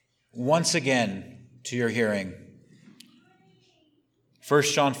once again to your hearing 1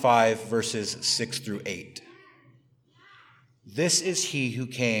 John 5, verses 6 through 8. This is he who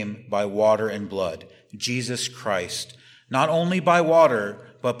came by water and blood, Jesus Christ, not only by water,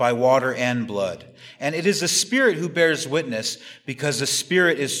 but by water and blood. And it is the Spirit who bears witness, because the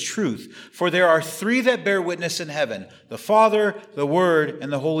Spirit is truth. For there are three that bear witness in heaven, the Father, the Word,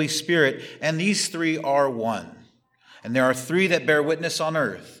 and the Holy Spirit, and these three are one. And there are three that bear witness on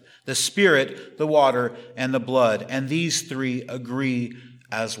earth, the Spirit, the water, and the blood, and these three agree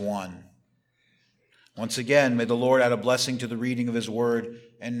as one. Once again, may the Lord add a blessing to the reading of his word,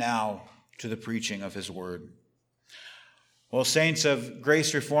 and now to the preaching of his word. Well, saints of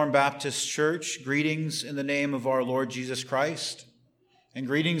Grace Reformed Baptist Church, greetings in the name of our Lord Jesus Christ, and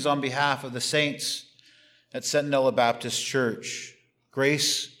greetings on behalf of the saints at Centinela Baptist Church.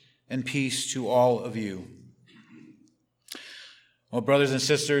 Grace and peace to all of you. Well, brothers and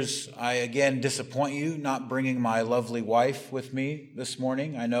sisters, I again disappoint you not bringing my lovely wife with me this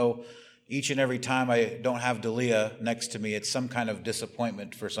morning. I know each and every time I don't have Delia next to me, it's some kind of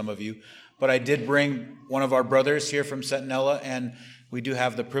disappointment for some of you. But I did bring one of our brothers here from Centinela, and we do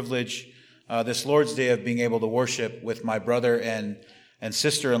have the privilege this Lord's Day of being able to worship with my brother and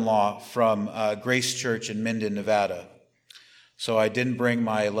sister-in-law from Grace Church in Minden, Nevada. So I didn't bring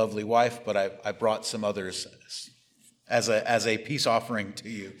my lovely wife, but I brought some others as a peace offering to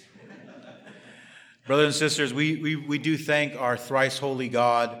you. Brothers and sisters, we do thank our thrice holy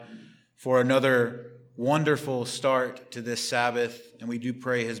God for another wonderful start to this Sabbath, and we do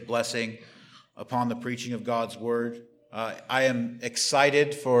pray his blessing upon the preaching of God's word. I am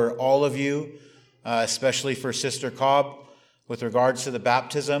excited for all of you, especially for Sister Cobb, with regards to the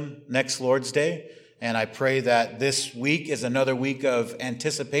baptism next Lord's Day. And I pray that this week is another week of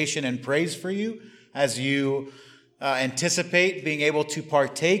anticipation and praise for you as you anticipate being able to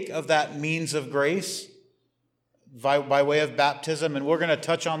partake of that means of grace by way of baptism. And we're going to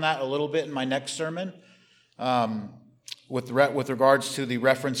touch on that a little bit in my next sermon with regards to the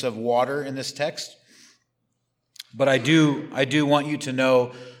reference of water in this text. But I do want you to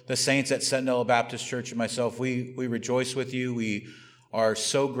know, the saints at Centinela Baptist Church and myself, we rejoice with you. We are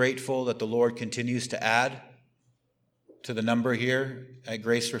so grateful that the Lord continues to add to the number here at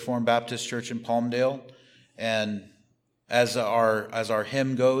Grace Reformed Baptist Church in Palmdale. And as our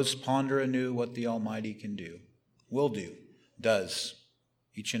hymn goes, ponder anew what the Almighty can do, will do, does,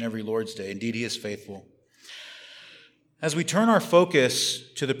 each and every Lord's Day. Indeed, he is faithful. As we turn our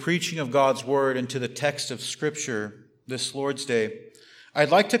focus to the preaching of God's word and to the text of Scripture this Lord's Day, I'd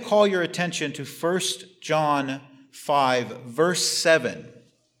like to call your attention to 1 John 5, verse 7.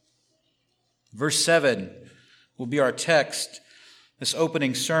 Verse 7 will be our text, this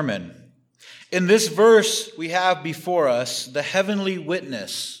opening sermon. In this verse, we have before us the heavenly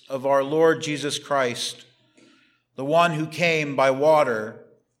witness of our Lord Jesus Christ, the one who came by water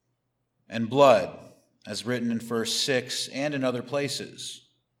and blood, as written in verse 6 and in other places.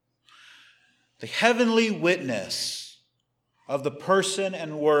 The heavenly witness of the person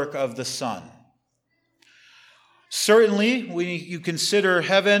and work of the Son. Certainly, when you consider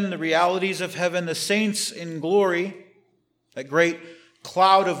heaven, the realities of heaven, the saints in glory, that great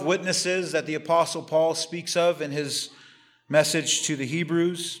cloud of witnesses that the Apostle Paul speaks of in his message to the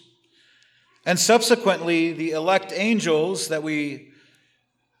Hebrews, and subsequently the elect angels that we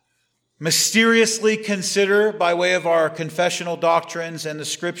mysteriously consider by way of our confessional doctrines and the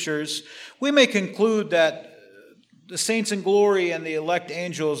Scriptures, we may conclude that the saints in glory and the elect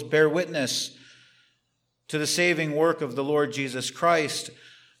angels bear witness to the saving work of the Lord Jesus Christ.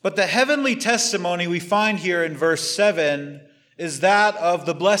 But the heavenly testimony we find here in verse 7 is that of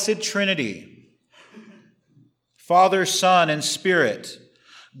the Blessed Trinity, Father, Son, and Spirit,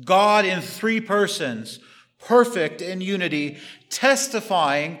 God in three persons, perfect in unity,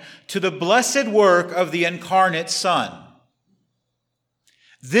 testifying to the blessed work of the incarnate Son.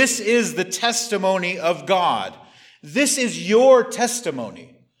 This is the testimony of God. This is your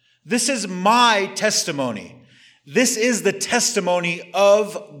testimony. This is my testimony. This is the testimony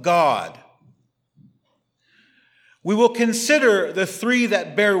of God. We will consider the three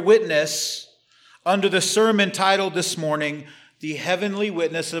that bear witness under the sermon titled this morning, The Heavenly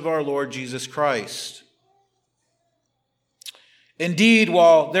Witness of Our Lord Jesus Christ. Indeed,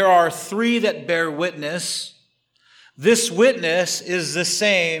 while there are three that bear witness, this witness is the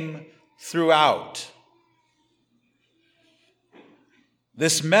same throughout.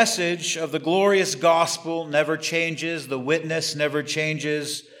 This message of the glorious gospel never changes, the witness never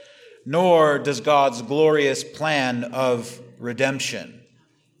changes, nor does God's glorious plan of redemption.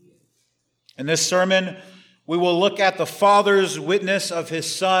 In this sermon, We will look at the Father's witness of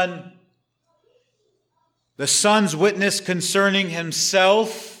his Son, the Son's witness concerning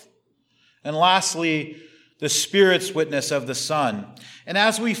himself, and lastly, the Spirit's witness of the Son. And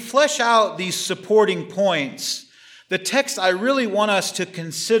as we flesh out these supporting points, the text I really want us to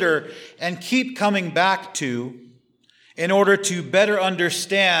consider and keep coming back to in order to better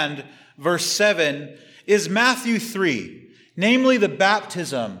understand verse 7 is Matthew 3, namely the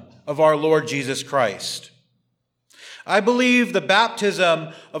baptism of our Lord Jesus Christ. I believe the baptism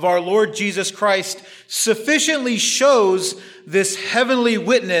of our Lord Jesus Christ sufficiently shows this heavenly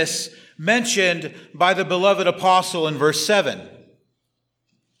witness mentioned by the beloved apostle in verse 7.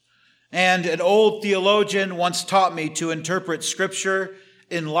 And an old theologian once taught me to interpret Scripture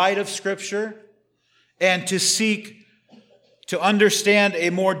in light of Scripture and to seek to understand a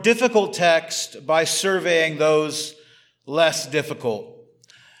more difficult text by surveying those less difficult.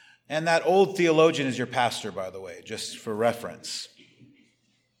 And that old theologian is your pastor, by the way, just for reference.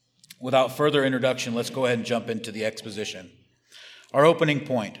 Without further introduction, let's go ahead and jump into the exposition. Our opening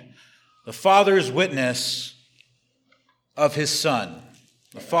point, the Father's witness of his Son.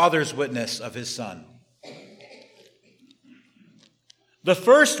 The Father's witness of his Son. The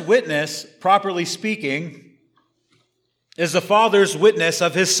first witness, properly speaking, is the Father's witness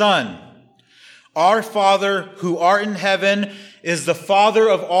of his Son. Our Father who art in heaven is the Father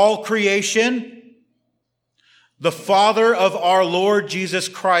of all creation, the Father of our Lord Jesus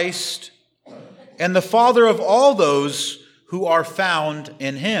Christ, and the Father of all those who are found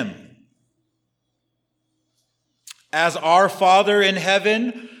in him. As our Father in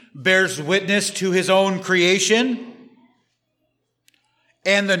heaven bears witness to his own creation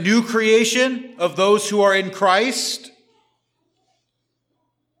and the new creation of those who are in Christ,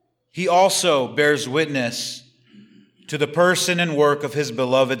 he also bears witness to the person and work of his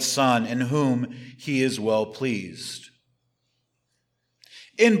beloved Son, in whom he is well pleased.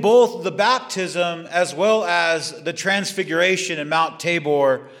 In both the baptism as well as the transfiguration in Mount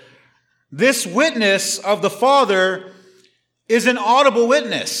Tabor, this witness of the Father is an audible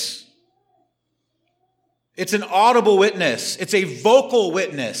witness. It's an audible witness. It's a vocal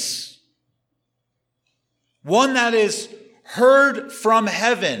witness. One that is heard from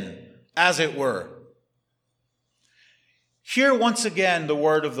heaven, as it were. Hear once again the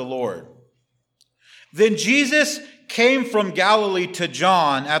word of the Lord. Then Jesus came from Galilee to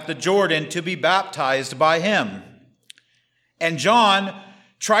John at the Jordan to be baptized by him. And John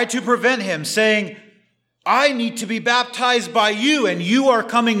tried to prevent him, saying, I need to be baptized by you, and you are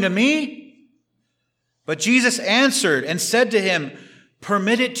coming to me? But Jesus answered and said to him,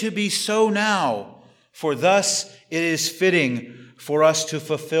 Permit it to be so now, for thus it is fitting for us to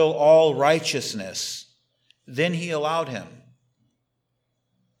fulfill all righteousness. Then he allowed him.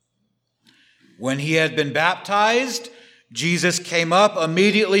 When he had been baptized, Jesus came up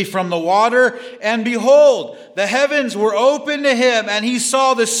immediately from the water, and behold, the heavens were opened to him, and he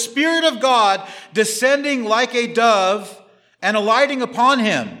saw the Spirit of God descending like a dove and alighting upon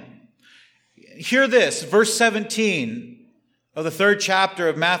him. Hear this, verse 17 of the 3rd chapter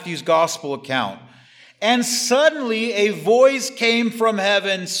of Matthew's gospel account. And suddenly a voice came from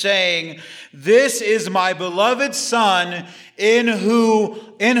heaven saying, This is my beloved Son, in whom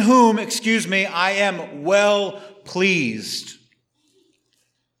I am well pleased.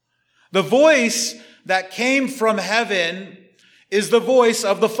 The voice that came from heaven is the voice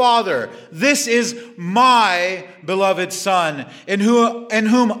of the Father. This is my beloved Son, in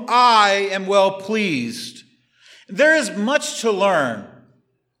whom I am well pleased. There is much to learn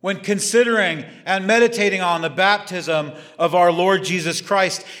when considering and meditating on the baptism of our Lord Jesus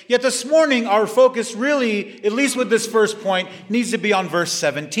Christ. Yet this morning, our focus really, at least with this first point, needs to be on verse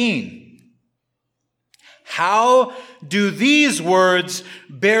 17. How do these words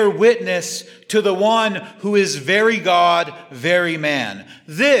bear witness to the one who is very God, very man?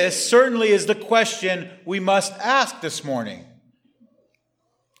 This certainly is the question we must ask this morning.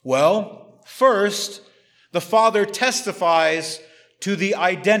 Well, first, the Father testifies to the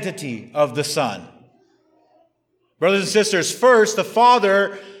identity of the Son. Brothers and sisters, first, the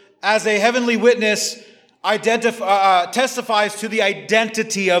Father, as a heavenly witness, testifies to the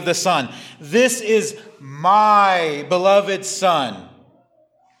identity of the Son. This is my beloved Son.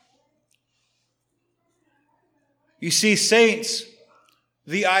 You see, saints,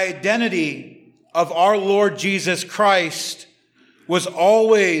 the identity of our Lord Jesus Christ was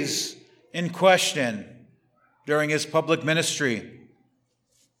always in question during his public ministry.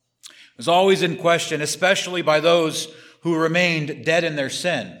 It was always in question, especially by those who remained dead in their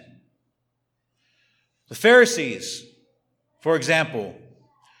sin. The Pharisees, for example,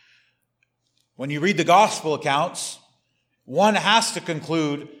 When you read the gospel accounts, one has to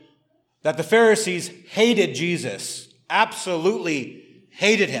conclude that the Pharisees hated Jesus, absolutely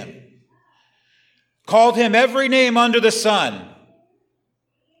hated him, called him every name under the sun: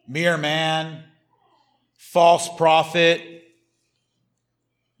 mere man, false prophet.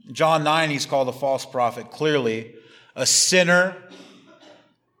 John 9, he's called a false prophet, clearly. A sinner.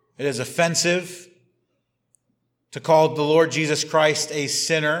 It is offensive to call the Lord Jesus Christ a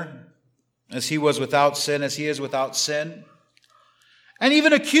sinner, as he was without sin, as he is without sin. And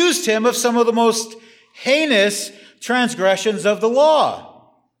even accused him of some of the most heinous transgressions of the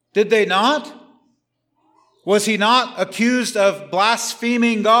law. Did they not? Was he not accused of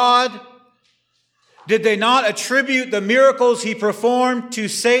blaspheming God? Did they not attribute the miracles he performed to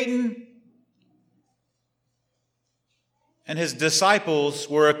Satan? And his disciples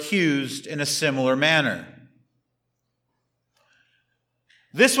were accused in a similar manner.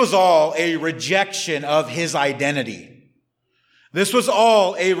 This was all a rejection of his identity. This was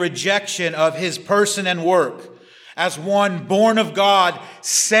all a rejection of his person and work as one born of God,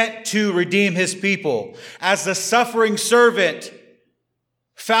 sent to redeem his people, as the suffering servant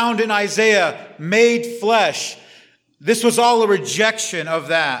found in Isaiah, made flesh. This was all a rejection of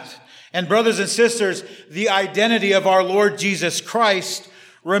that. And brothers and sisters, the identity of our Lord Jesus Christ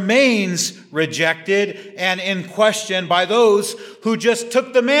remains rejected and in question by those who just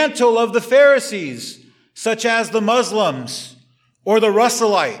took the mantle of the Pharisees, such as the Muslims or the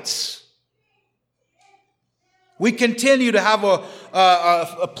Russellites. We continue to have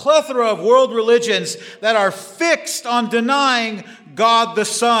a plethora of world religions that are fixed on denying God the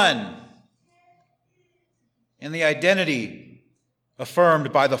Son and the identity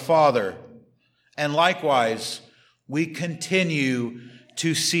affirmed by the Father. And likewise, we continue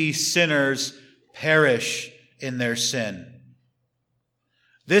to see sinners perish in their sin.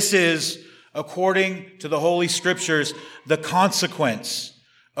 This is, according to the Holy Scriptures, the consequence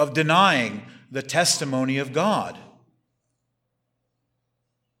of denying the testimony of God.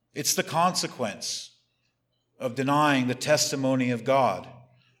 It's the consequence of denying the testimony of God.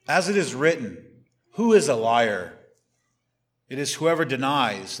 As it is written, who is a liar? It is whoever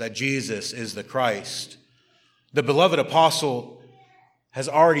denies that Jesus is the Christ. The beloved apostle has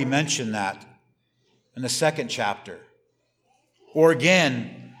already mentioned that in the 2nd chapter. Or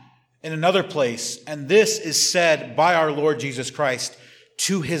again, in another place, and this is said by our Lord Jesus Christ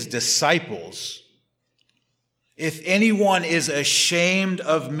to his disciples: if anyone is ashamed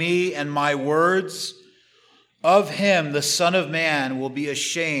of me and my words, of him the Son of Man will be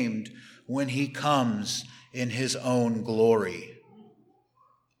ashamed when he comes in his own glory.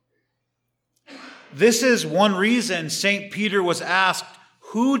 This is one reason St. Peter was asked,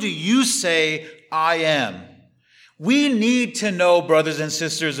 who do you say I am? We need to know, brothers and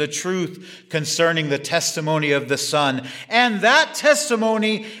sisters, the truth concerning the testimony of the Son. And that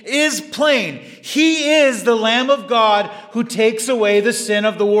testimony is plain. He is the Lamb of God who takes away the sin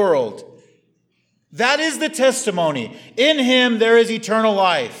of the world. That is the testimony. In him there is eternal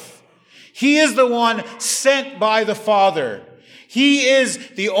life. He is the one sent by the Father. He is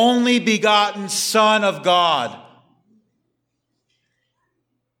the only begotten Son of God.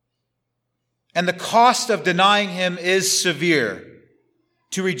 And the cost of denying him is severe.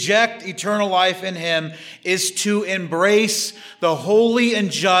 To reject eternal life in him is to embrace the holy and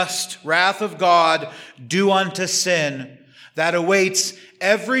just wrath of God due unto sin that awaits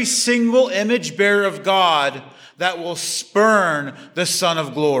every single image bearer of God that will spurn the Son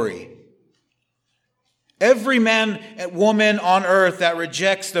of Glory. Every man and woman on earth that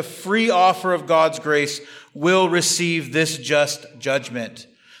rejects the free offer of God's grace will receive this just judgment.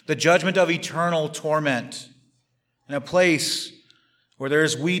 The judgment of eternal torment in a place where there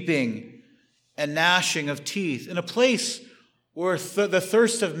is weeping and gnashing of teeth, in a place where the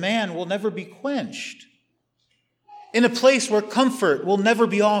thirst of man will never be quenched, in a place where comfort will never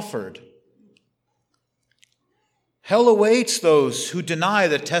be offered. Hell awaits those who deny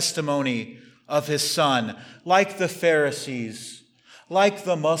the testimony of his Son, like the Pharisees, like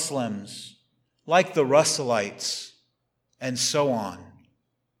the Muslims, like the Russellites, and so on.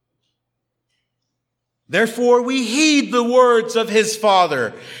 Therefore, we heed the words of his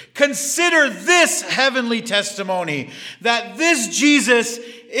Father. Consider this heavenly testimony, that this Jesus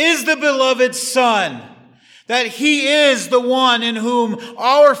is the beloved Son, that he is the one in whom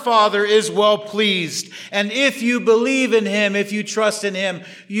our Father is well pleased. And if you believe in him, if you trust in him,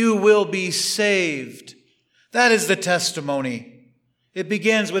 you will be saved. That is the testimony. It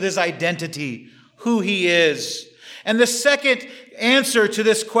begins with his identity, who he is. And the second answer to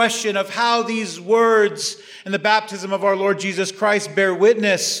this question of how these words in the baptism of our Lord Jesus Christ bear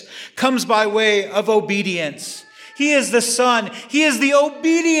witness comes by way of obedience. He is the Son. He is the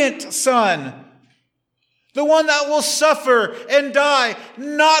obedient Son. The one that will suffer and die,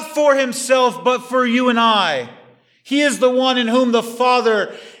 not for himself, but for you and I. He is the one in whom the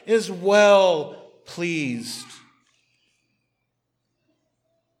Father is well pleased.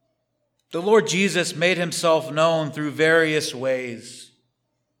 The Lord Jesus made himself known through various ways.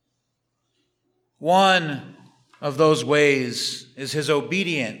 One of those ways is his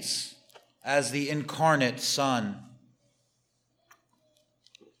obedience as the incarnate Son.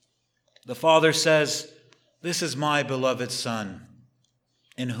 The Father says, "This is my beloved Son,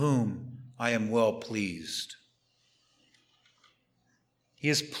 in whom I am well pleased." He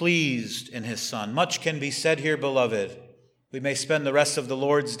is pleased in his Son. Much can be said here, beloved. We may spend the rest of the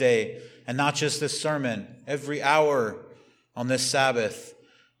Lord's Day, and not just this sermon, every hour on this Sabbath,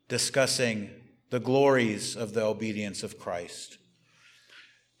 discussing the glories of the obedience of Christ.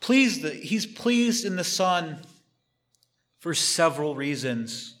 He's pleased in the Son for several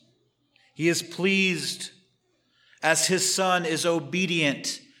reasons. He is pleased as his Son is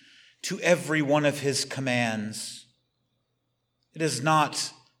obedient to every one of his commands. It is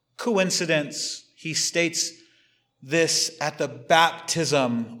not coincidence. He states this at the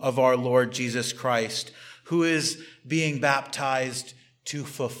baptism of our Lord Jesus Christ, who is being baptized to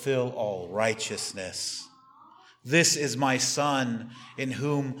fulfill all righteousness. This is my Son in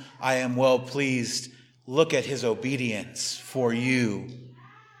whom I am well pleased. Look at his obedience for you.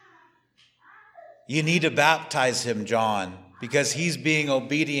 You need to baptize him, John, because he's being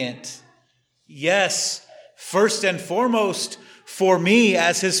obedient. Yes, first and foremost for me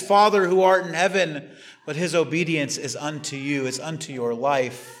as his Father who art in heaven, but his obedience is unto you, is unto your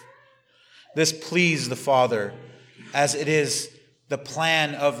life. This pleased the Father, as it is the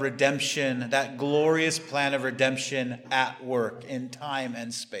plan of redemption, that glorious plan of redemption at work in time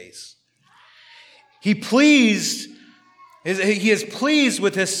and space. He is pleased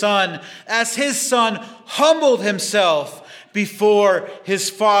with his Son, as his Son humbled himself before his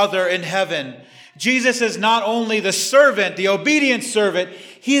Father in heaven. Jesus is not only the servant, the obedient servant,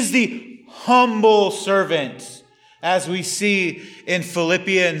 he is the humble servant, as we see in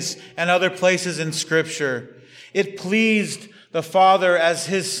Philippians and other places in Scripture. It pleased the Father as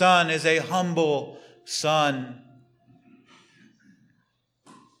his Son is a humble Son.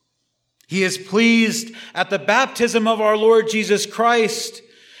 He is pleased at the baptism of our Lord Jesus Christ,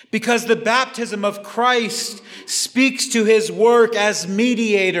 because the baptism of Christ speaks to his work as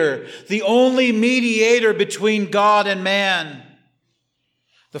mediator, the only mediator between God and man.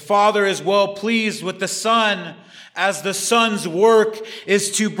 The Father is well pleased with the Son, as the Son's work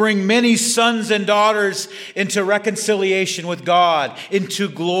is to bring many sons and daughters into reconciliation with God, into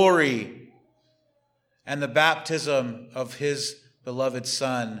glory. And the baptism of his beloved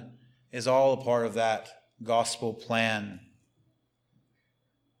Son is all a part of that gospel plan.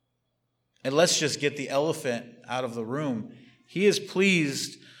 And let's just get the elephant out of the room. He is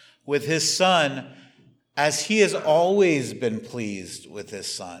pleased with his Son as he has always been pleased with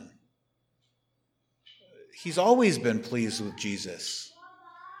his Son. He's always been pleased with Jesus.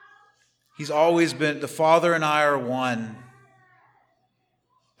 He's always been, the Father and I are one.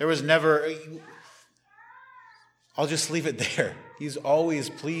 There was never, I'll just leave it there. He's always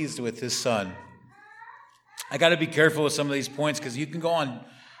pleased with his Son. I got to be careful with some of these points because you can go on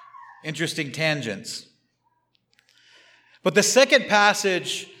interesting tangents. But the second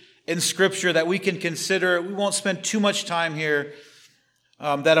passage in Scripture that we can consider, we won't spend too much time here,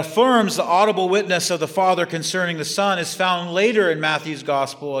 that affirms the audible witness of the Father concerning the Son is found later in Matthew's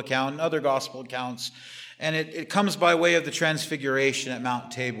gospel account and other gospel accounts, and it comes by way of the transfiguration at Mount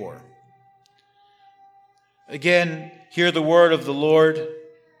Tabor. Again, hear the word of the Lord.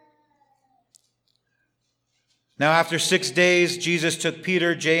 Now, after 6 days, Jesus took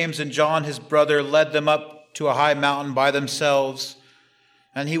Peter, James, and John, his brother, led them up to a high mountain by themselves,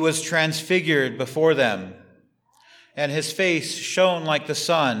 and he was transfigured before them. And his face shone like the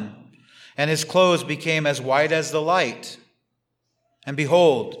sun, and his clothes became as white as the light. And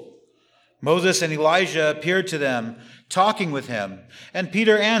behold, Moses and Elijah appeared to them, talking with him. And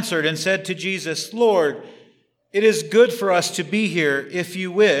Peter answered and said to Jesus, "Lord, it is good for us to be here. If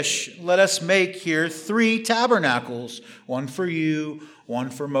you wish, let us make here 3 tabernacles, one for you, one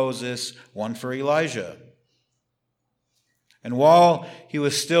for Moses, one for Elijah." And while he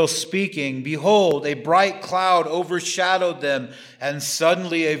was still speaking, behold, a bright cloud overshadowed them, and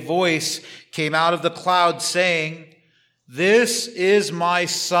suddenly a voice came out of the cloud saying, "This is my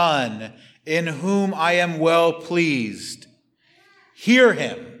Son, in whom I am well pleased. Hear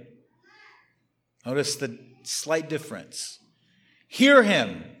him. Notice the slight difference. Hear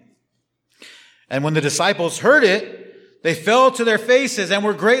him. And when the disciples heard it, they fell to their faces and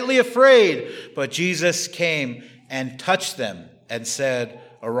were greatly afraid. But Jesus came and touched them and said,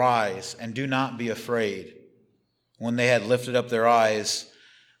 Arise, and do not be afraid. When they had lifted up their eyes,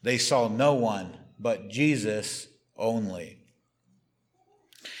 they saw no one but Jesus only.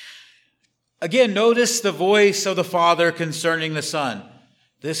 Again, notice the voice of the Father concerning the Son.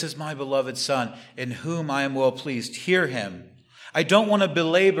 This is my beloved Son, in whom I am well pleased. Hear him. I don't want to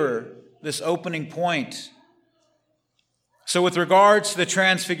belabor this opening point. So with regards to the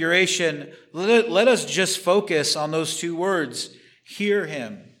transfiguration, let us just focus on those two words. Hear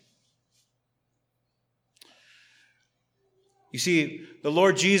him. You see, the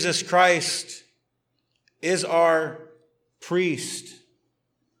Lord Jesus Christ is our priest.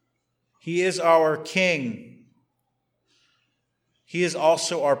 He is our king. He is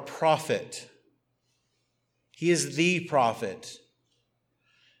also our prophet. He is the prophet.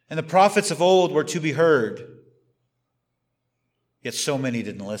 And the prophets of old were to be heard. Yet so many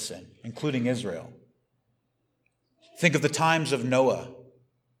didn't listen, including Israel. Think of the times of Noah.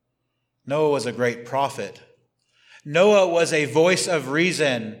 Noah was a great prophet. Noah was a voice of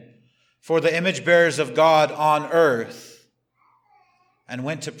reason for the image bearers of God on earth, and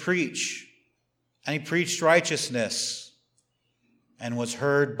went to preach. And he preached righteousness and was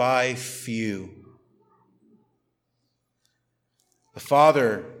heard by few. The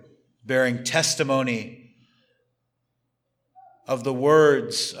Father bearing testimony of the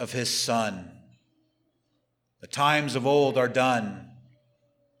words of his Son. The times of old are done.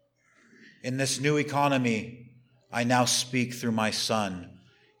 In this new economy, I now speak through my Son.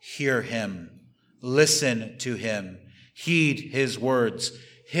 Hear him. Listen to him. Heed his words.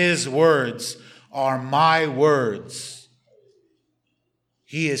 His words are my words.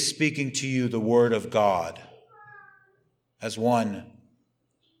 He is speaking to you the word of God as one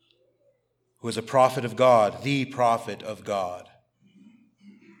who is a prophet of God, the prophet of God.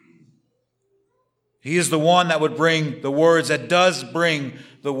 He is the one that would bring the words, that does bring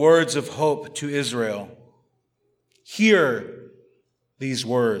the words of hope to Israel. Hear these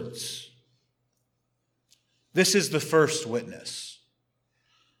words. This is the first witness.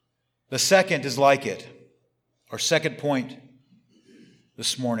 The second is like it. Our second point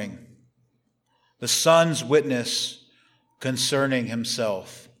this morning. The Son's witness concerning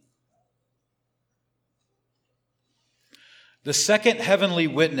himself. The second heavenly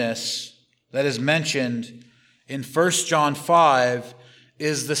witness that is mentioned in 1 John 5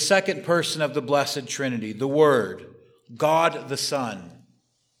 is the second person of the Blessed Trinity, the Word, God the Son.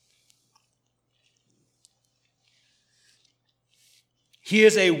 He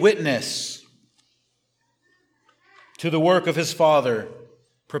is a witness to the work of his Father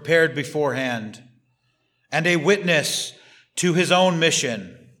prepared beforehand, and a witness to his own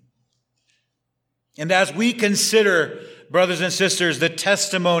mission. And as we consider, brothers and sisters, the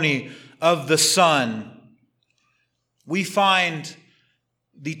testimony of the Son, we find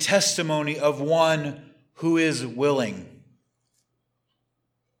the testimony of one who is willing.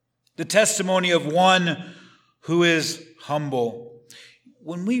 The testimony of one who is humble.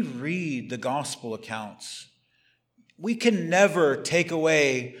 When we read the gospel accounts, we can never take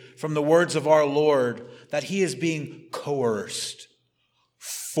away from the words of our Lord that he is being coerced,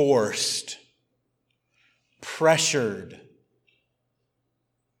 forced, pressured.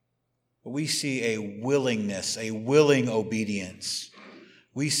 But we see a willingness, a willing obedience.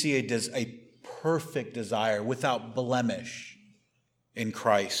 We see a perfect desire without blemish in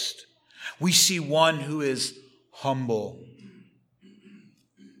Christ. We see one who is humble.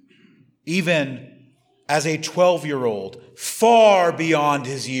 Even as a 12-year-old, far beyond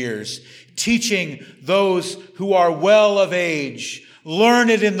his years, teaching those who are well of age,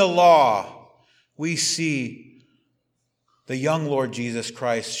 learned in the law, we see the young Lord Jesus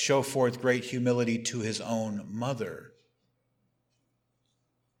Christ show forth great humility to his own mother.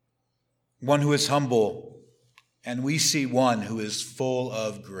 One who is humble, and we see one who is full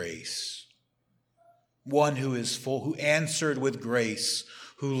of grace. One who is full, who answered with grace,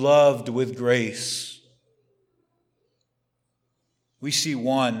 who loved with grace. We see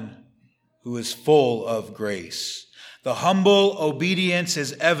one who is full of grace. The humble obedience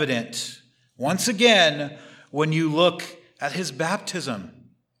is evident, once again, when you look at his baptism.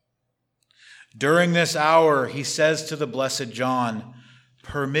 During this hour, he says to the Blessed John,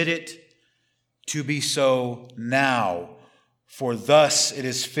 "Permit it to be so now, for thus it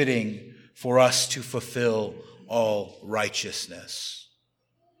is fitting for us to fulfill all righteousness."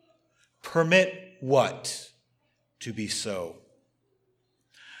 permit what to be so?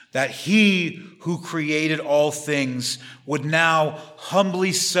 That he who created all things would now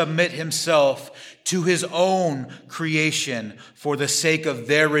humbly submit himself to his own creation for the sake of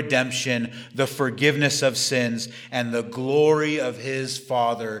their redemption, the forgiveness of sins, and the glory of his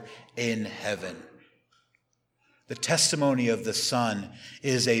Father in heaven. The testimony of the Son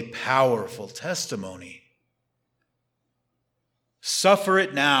is a powerful testimony. Suffer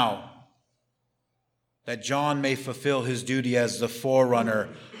it now, that John may fulfill his duty as the forerunner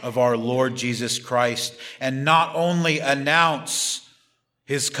of our Lord Jesus Christ, and not only announce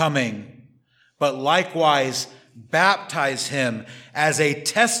his coming, but likewise baptize him as a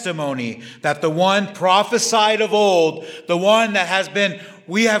testimony that the one prophesied of old, the one that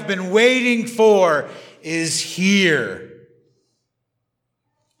we have been waiting for, is here.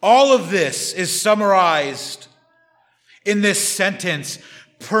 All of this is summarized in this sentence: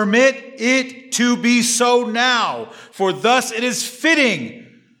 permit it to be so now, for thus it is fitting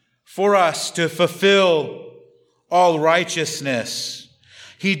for us to fulfill all righteousness.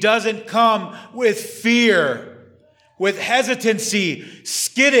 He doesn't come with fear, with hesitancy,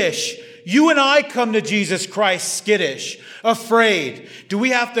 skittish. You and I come to Jesus Christ skittish, afraid. Do we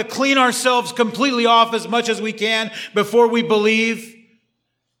have to clean ourselves completely off as much as we can before we believe?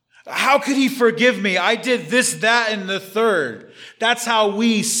 How could he forgive me? I did this, that, and the third. That's how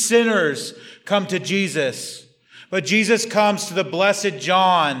we sinners come to Jesus. But Jesus comes to the blessed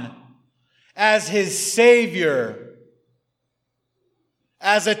John as his Savior,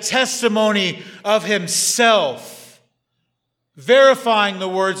 as a testimony of himself, verifying the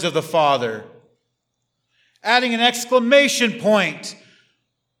words of the Father, adding an exclamation point,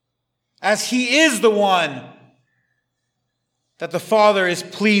 as he is the one that the Father is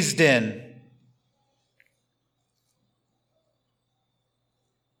pleased in.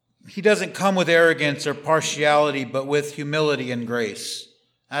 He doesn't come with arrogance or partiality, but with humility and grace,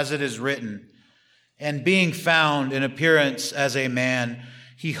 as it is written. And being found in appearance as a man,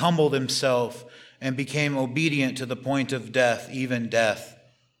 he humbled himself and became obedient to the point of death, even death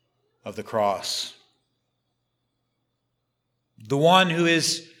of the cross. The one who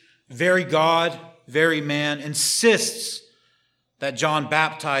is very God, very man, insists that John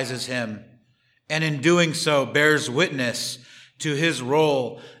baptizes him, and in doing so bears witness to his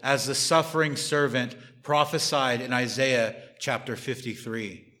role as the suffering servant prophesied in Isaiah chapter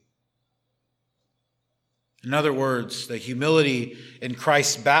 53. In other words, the humility in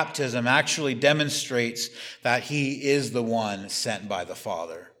Christ's baptism actually demonstrates that he is the one sent by the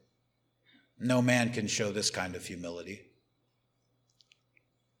Father. No man can show this kind of humility.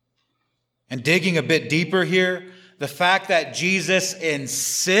 And digging a bit deeper here, the fact that Jesus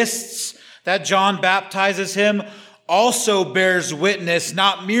insists that John baptizes him also bears witness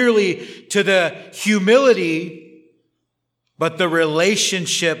not merely to the humility, but the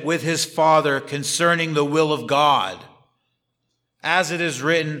relationship with his Father concerning the will of God. As it is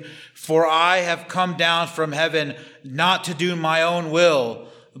written, "For I have come down from heaven not to do my own will,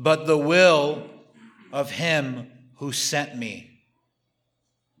 but the will of him who sent me."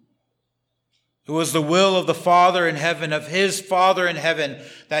 It was the will of the Father in heaven, of his Father in heaven,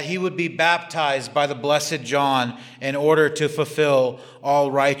 that he would be baptized by the blessed John in order to fulfill all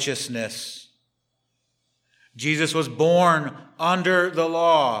righteousness. Jesus was born under the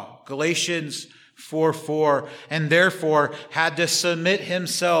law, Galatians 4:4, and therefore had to submit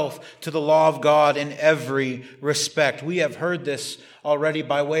himself to the law of God in every respect. We have heard this already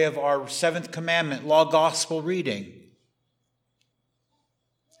by way of our seventh commandment, law gospel reading.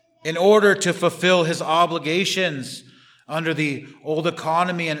 In order to fulfill his obligations under the old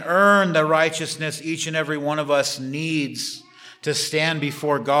economy and earn the righteousness each and every one of us needs to stand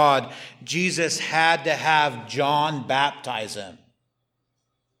before God, Jesus had to have John baptize him.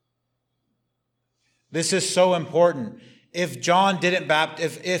 This is so important. If John didn't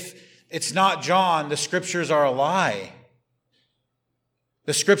baptize, if it's not John, the scriptures are a lie.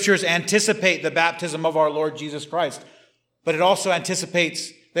 The scriptures anticipate the baptism of our Lord Jesus Christ, but they also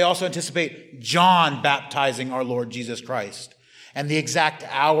anticipate John baptizing our Lord Jesus Christ and the exact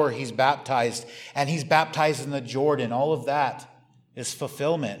hour he's baptized, and he's baptized in the Jordan. All of that is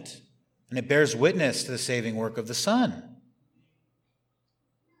fulfillment, and it bears witness to the saving work of the Son.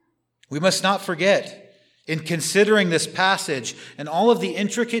 We must not forget, in considering this passage and all of the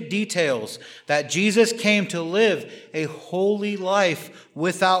intricate details, that Jesus came to live a holy life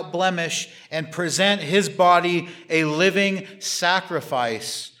without blemish and present his body a living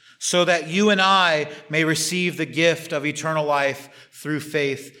sacrifice so that you and I may receive the gift of eternal life through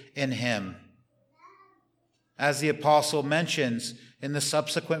faith in him. As the apostle mentions in the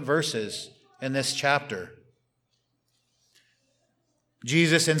subsequent verses in this chapter.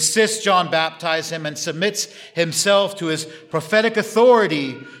 Jesus insists John baptize him and submits himself to his prophetic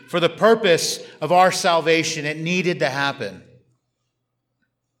authority for the purpose of our salvation. It needed to happen.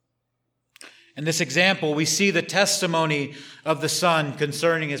 In this example, we see the testimony of the Son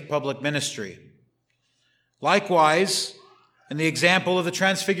concerning his public ministry. Likewise, in the example of the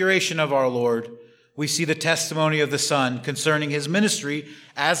transfiguration of our Lord, we see the testimony of the Son concerning his ministry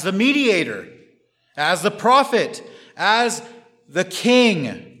as the mediator, as the prophet, as the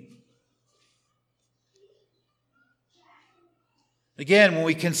king. Again, when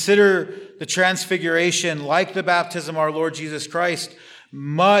we consider the transfiguration, like the baptism of our Lord Jesus Christ,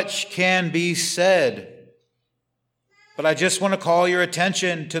 much can be said. But I just want to call your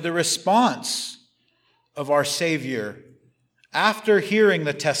attention to the response of our Savior after hearing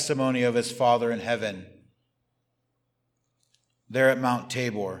the testimony of his Father in heaven there at Mount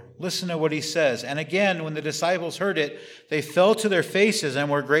Tabor. Listen to what he says. And again, when the disciples heard it, they fell to their faces and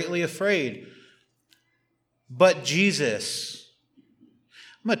were greatly afraid. But Jesus,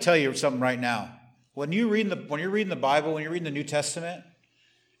 I'm going to tell you something right now. When you're reading the Bible, when you're reading the New Testament,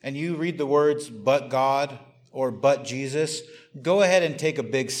 and you read the words, but God, or but Jesus, go ahead and take a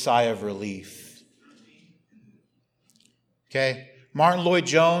big sigh of relief. Okay? Martin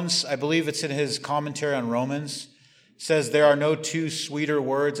Lloyd-Jones, I believe it's in his commentary on Romans, says there are no two sweeter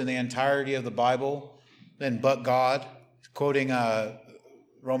words in the entirety of the Bible than but God, quoting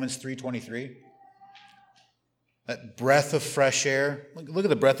Romans 3:23. That breath of fresh air. Look at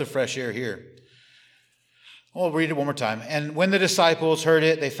the breath of fresh air here. I'll read it one more time. And when the disciples heard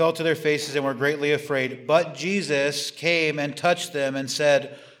it, they fell to their faces and were greatly afraid. But Jesus came and touched them and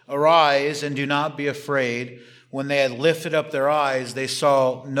said, "Arise and do not be afraid." When they had lifted up their eyes, they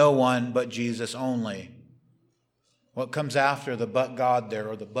saw no one but Jesus only. What comes after the but God there,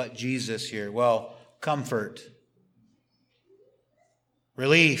 or the but Jesus here? Well, comfort,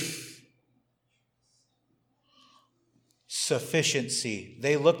 relief, sufficiency.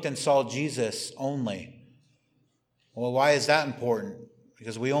 They looked and saw Jesus only. Well, why is that important?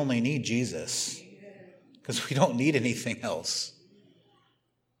 Because we only need Jesus. Because we don't need anything else.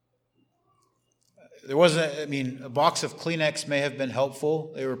 There wasn't, a box of Kleenex may have been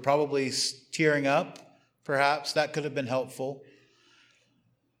helpful. They were probably tearing up, perhaps. That could have been helpful.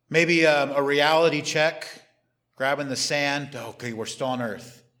 Maybe a reality check, grabbing the sand. Okay, we're still on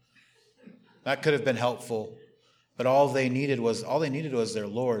earth. That could have been helpful. But all they needed was their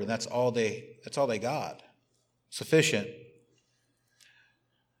Lord, and that's all they got. Sufficient.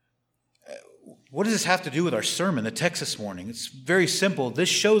 What does this have to do with our sermon, the text this morning? It's very simple. This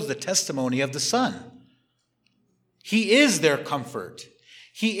shows the testimony of the Son. He is their comfort.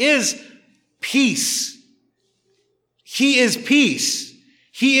 He is peace. He is peace.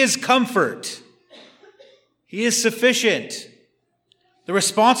 He is comfort. He is sufficient. The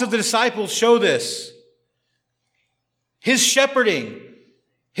response of the disciples show this. His shepherding,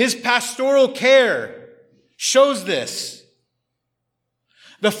 his pastoral care shows this.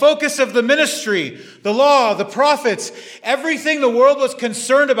 The focus of the ministry, the law, the prophets, everything the world was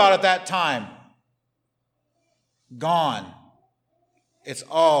concerned about at that time, gone. It's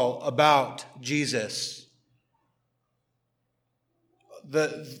all about Jesus.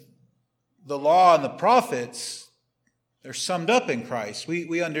 The law and the prophets, they're summed up in Christ.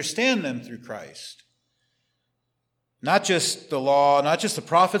 We understand them through Christ. Not just the law, not just the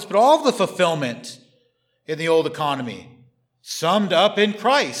prophets, but all of the fulfillment in the old economy. Summed up in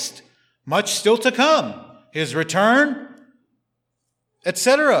Christ. Much still to come. His return,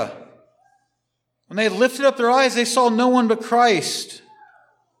 etc. When they lifted up their eyes, they saw no one but Christ,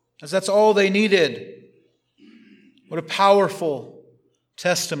 as that's all they needed. What a powerful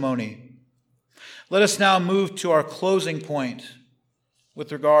testimony. Let us now move to our closing point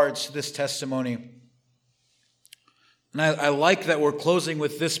with regards to this testimony. And I like that we're closing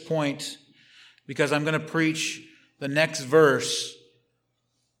with this point, because I'm going to preach the next verse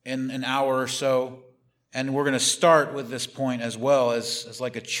in an hour or so, and we're going to start with this point as well, as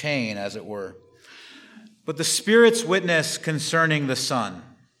like a chain, as it were. But the Spirit's witness concerning the Son.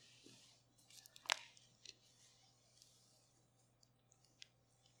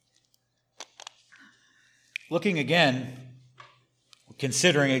 Looking again,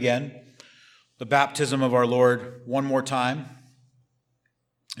 considering again, the baptism of our Lord one more time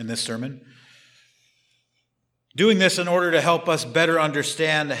in this sermon. Doing this in order to help us better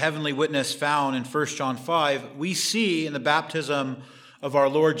understand the heavenly witness found in 1 John 5, we see in the baptism of our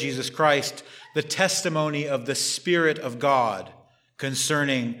Lord Jesus Christ the testimony of the Spirit of God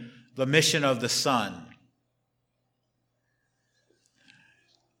concerning the mission of the Son.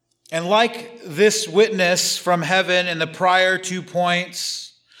 And like this witness from heaven in the prior 2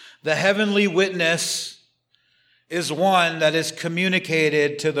 points, the heavenly witness is one that is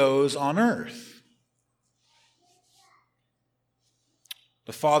communicated to those on earth.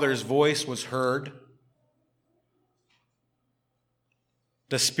 The Father's voice was heard.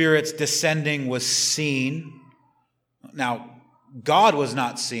 The Spirit's descending was seen. Now, God was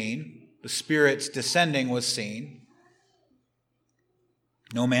not seen. The Spirit's descending was seen.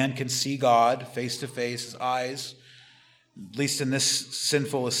 No man can see God face to face, his eyes, at least in this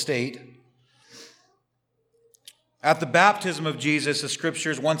sinful estate. At the baptism of Jesus, the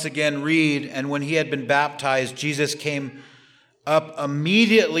scriptures once again read, and when he had been baptized, Jesus came up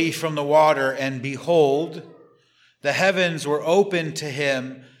immediately from the water, and behold, the heavens were opened to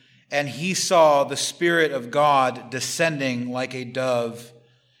him, and he saw the Spirit of God descending like a dove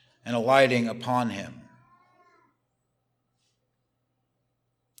and alighting upon him.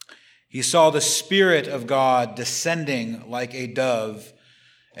 He saw the Spirit of God descending like a dove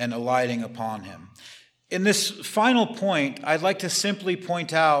and alighting upon him. In this final point, I'd like to simply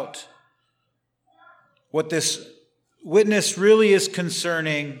point out what this witness really is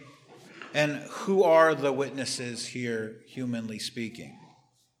concerning and who are the witnesses here, humanly speaking.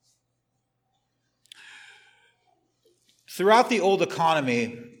 Throughout the Old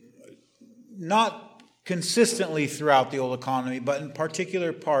Economy, not consistently throughout the Old Economy, but in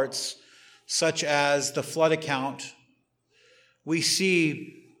particular parts, such as the flood account, we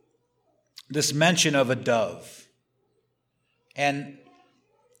see this mention of a dove. And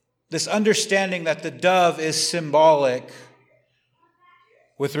this understanding that the dove is symbolic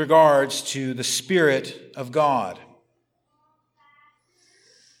with regards to the Spirit of God.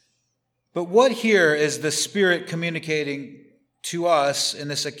 But what here is the Spirit communicating to us in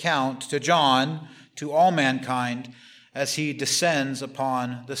this account, to John, to all mankind, as he descends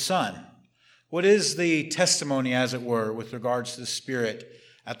upon the Son? What is the testimony, as it were, with regards to the Spirit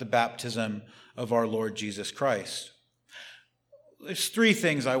at the baptism of our Lord Jesus Christ? There's 3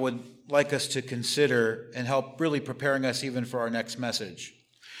 things I would like us to consider and help really preparing us even for our next message.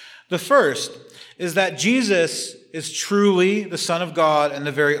 The first is that Jesus is truly the Son of God and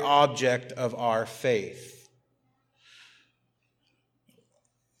the very object of our faith.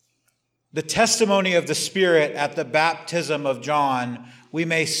 The testimony of the Spirit at the baptism of John, we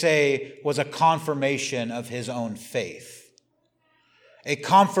may say, was a confirmation of his own faith. A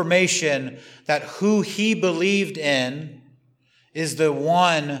confirmation that who he believed in is the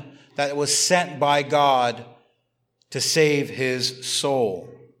one that was sent by God to save his soul.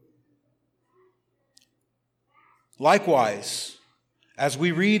 Likewise, as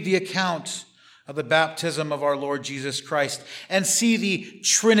we read the account of the baptism of our Lord Jesus Christ and see the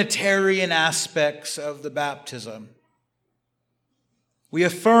Trinitarian aspects of the baptism, we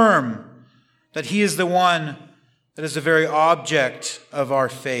affirm that he is the one that is the very object of our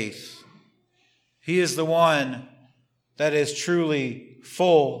faith. He is the one that is truly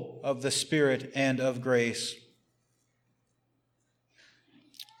full of the Spirit and of grace.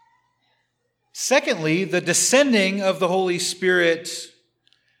 Secondly, the descending of the Holy Spirit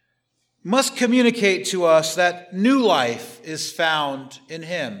must communicate to us that new life is found in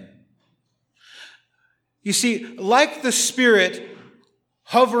him. You see, like the Spirit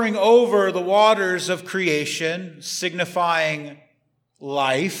hovering over the waters of creation, signifying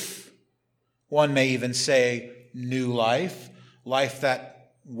life, one may even say new life, life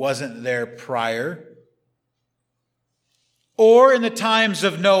that wasn't there prior. Or in the times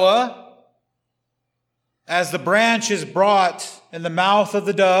of Noah, as the branch is brought in the mouth of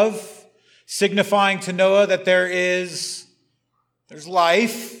the dove, signifying to Noah that there's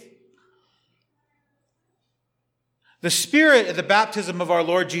life. The Spirit at the baptism of our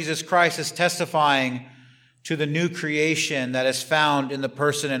Lord Jesus Christ is testifying to the new creation that is found in the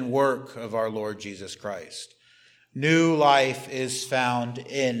person and work of our Lord Jesus Christ. New life is found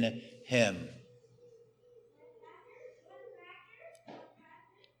in him.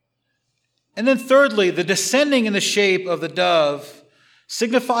 And then thirdly, the descending in the shape of the dove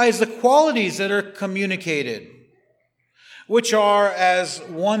signifies the qualities that are communicated, which are, as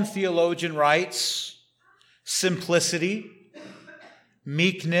one theologian writes, simplicity,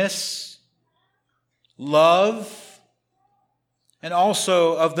 meekness, love, and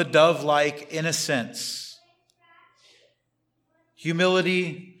also of the dove-like innocence,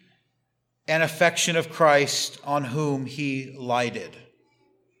 humility, and affection of Christ on whom he lighted.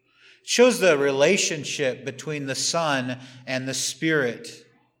 It shows the relationship between the Son and the Spirit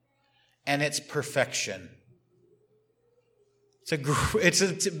and its perfection.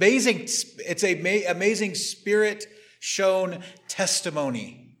 It's amazing Spirit-shown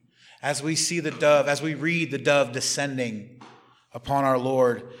testimony. as we see the dove, as we read the dove descending upon our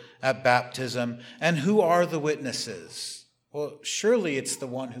Lord at baptism. And who are the witnesses? Well, surely it's the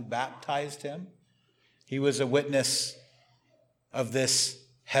one who baptized him. He was a witness of this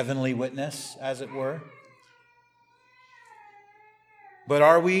heavenly witness, as it were. But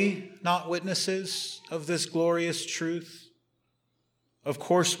are we not witnesses of this glorious truth? Of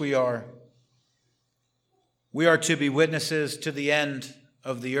course we are. We are to be witnesses to the end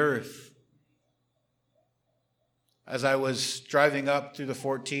of the earth. As I was driving up through the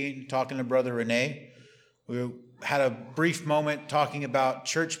 14, talking to Brother Rene, we had a brief moment talking about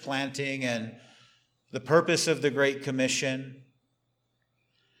church planting and the purpose of the Great Commission,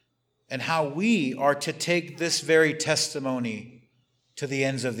 and how we are to take this very testimony to the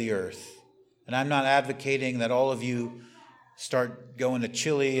ends of the earth. And I'm not advocating that all of you start going to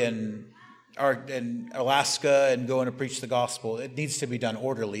Chile and Alaska and going to preach the gospel. It needs to be done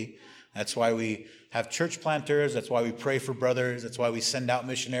orderly. That's why we have church planters. That's why we pray for brothers. That's why we send out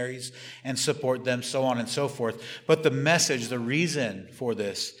missionaries and support them, so on and so forth. But the message, the reason for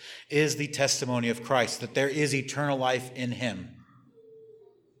this is the testimony of Christ, that there is eternal life in him.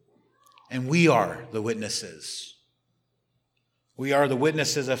 And we are the witnesses. We are the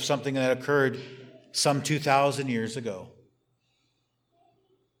witnesses of something that occurred some 2,000 years ago.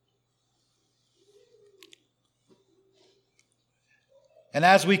 And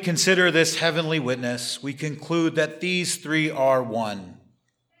as we consider this heavenly witness, we conclude that these three are one.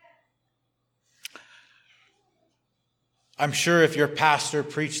 I'm sure if your pastor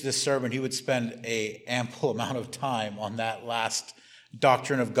preached this sermon, he would spend an ample amount of time on that last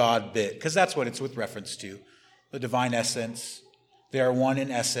doctrine of God bit, because that's what it's with reference to, the divine essence. They are one in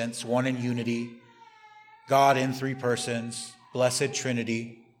essence, one in unity, God in three persons, blessed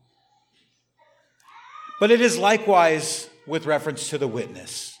Trinity. But it is likewise with reference to the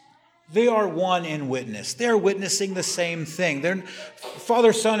witness. They are one in witness. They're witnessing the same thing. They're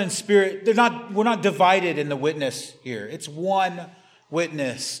Father, Son, and Spirit. We're not divided in the witness here. It's one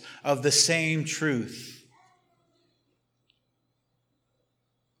witness of the same truth.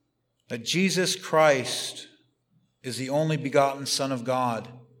 That Jesus Christ is the only begotten Son of God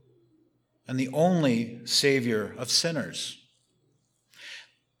and the only Savior of sinners.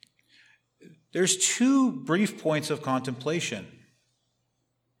 There's two brief points of contemplation.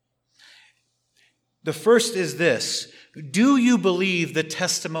 The first is this: do you believe the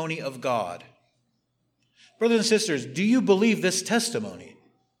testimony of God? Brothers and sisters, do you believe this testimony?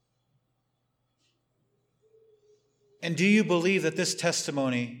 And do you believe that this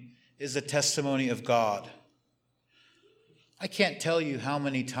testimony is the testimony of God? I can't tell you how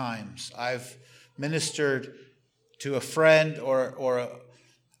many times I've ministered to a friend or a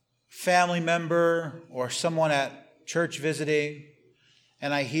family member or someone at church visiting,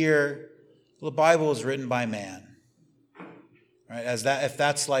 and I hear, well, the Bible is written by man. Right? If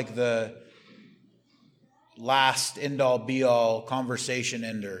that's like the last end-all be-all conversation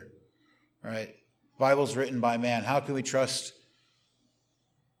ender, right? Bible's written by man. How can we trust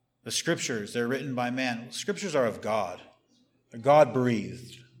the scriptures? They're written by man. Scriptures are of God. They're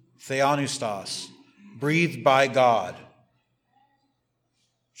God-breathed. Theopneustos, breathed by God.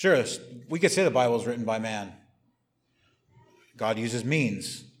 Sure, we could say the Bible is written by man. God uses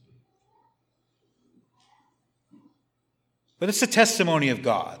means. But it's the testimony of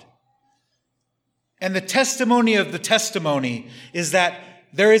God. And the testimony of the testimony is that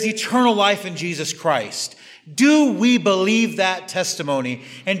there is eternal life in Jesus Christ. Do we believe that testimony?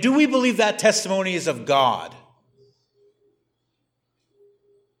 And do we believe that testimony is of God?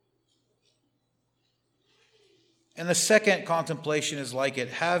 And the second contemplation is like it.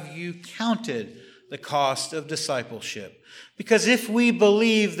 Have you counted the cost of discipleship? Because if we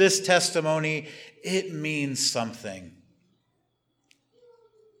believe this testimony, it means something.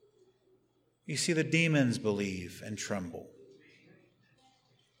 You see, the demons believe and tremble.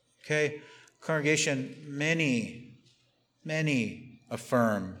 Okay? Congregation, many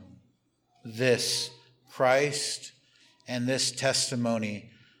affirm this Christ and this testimony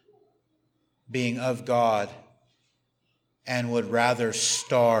being of God, and would rather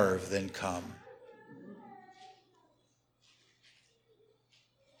starve than come.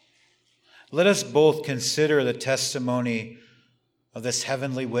 Let us both consider the testimony of this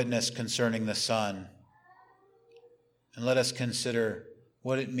heavenly witness concerning the Son, and let us consider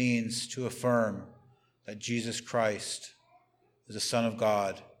what it means to affirm that Jesus Christ is the Son of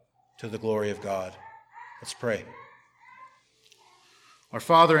God to the glory of God. Let's pray. Our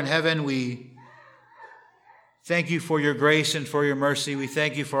Father in heaven, we thank you for your grace and for your mercy. We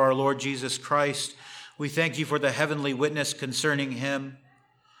thank you for our Lord Jesus Christ. We thank you for the heavenly witness concerning him.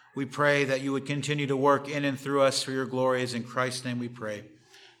 We pray that you would continue to work in and through us for your glories. In Christ's name we pray.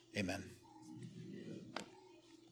 Amen.